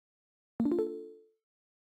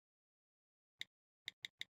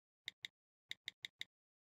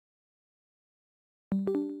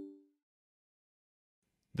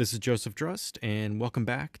This is Joseph Drust, and welcome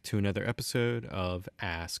back to another episode of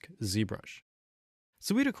Ask ZBrush.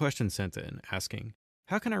 So we had a question sent in asking,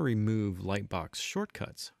 how can I remove Lightbox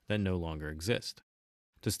shortcuts that no longer exist?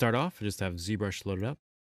 To start off, I just have ZBrush loaded up,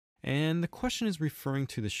 and the question is referring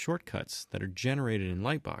to the shortcuts that are generated in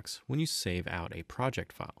Lightbox when you save out a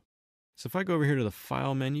project file. So if I go over here to the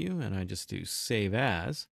File menu and I just do Save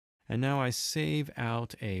As, and now I save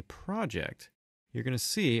out a project, you're going to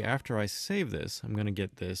see after I save this, I'm going to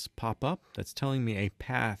get this pop up that's telling me a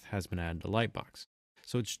path has been added to Lightbox.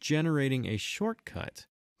 So it's generating a shortcut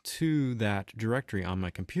to that directory on my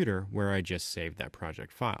computer where I just saved that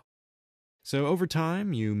project file. So over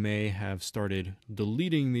time, you may have started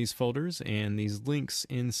deleting these folders, and these links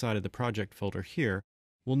inside of the project folder here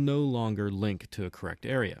will no longer link to a correct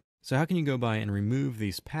area. So how can you go by and remove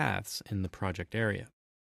these paths in the project area?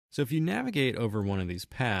 So if you navigate over one of these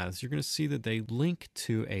paths, you're going to see that they link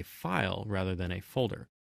to a file rather than a folder.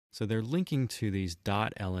 So they're linking to these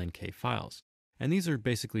 .lnk files. And these are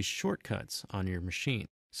basically shortcuts on your machine.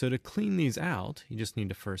 So to clean these out, you just need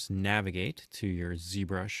to first navigate to your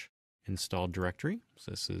ZBrush installed directory.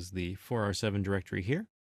 So this is the 4R7 directory here.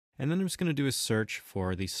 And then I'm just going to do a search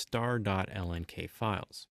for the star.lnk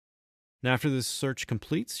files. Now after this search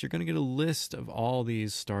completes, you're going to get a list of all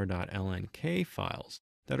these star.lnk files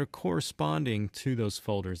that are corresponding to those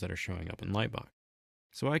folders that are showing up in Lightbox.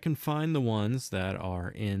 So I can find the ones that are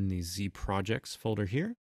in the Z projects folder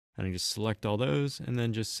here, and I just select all those and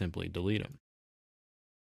then just simply delete them.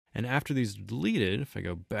 And after these are deleted, if I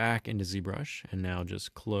go back into ZBrush and now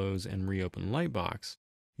just close and reopen Lightbox,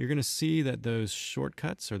 you're going to see that those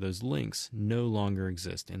shortcuts or those links no longer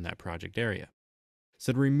exist in that project area.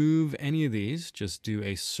 So to remove any of these, just do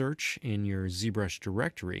a search in your ZBrush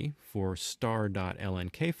directory for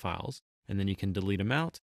star.lnk files, and then you can delete them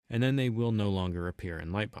out, and then they will no longer appear in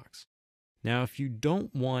Lightbox. Now, if you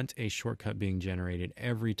don't want a shortcut being generated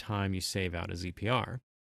every time you save out a ZPR,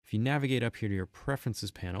 if you navigate up here to your Preferences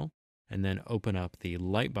panel, and then open up the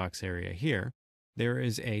Lightbox area here, there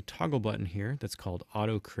is a toggle button here that's called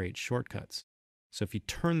Auto Create Shortcuts. So if you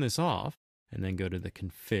turn this off, and then go to the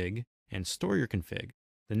Config, and store your config,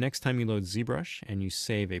 the next time you load ZBrush and you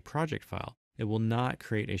save a project file, it will not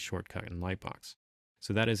create a shortcut in Lightbox.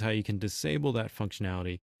 So that is how you can disable that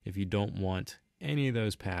functionality if you don't want any of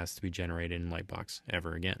those paths to be generated in Lightbox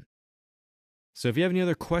ever again. So if you have any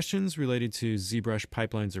other questions related to ZBrush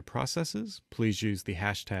pipelines or processes, please use the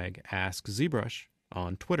hashtag AskZBrush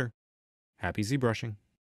on Twitter. Happy ZBrushing!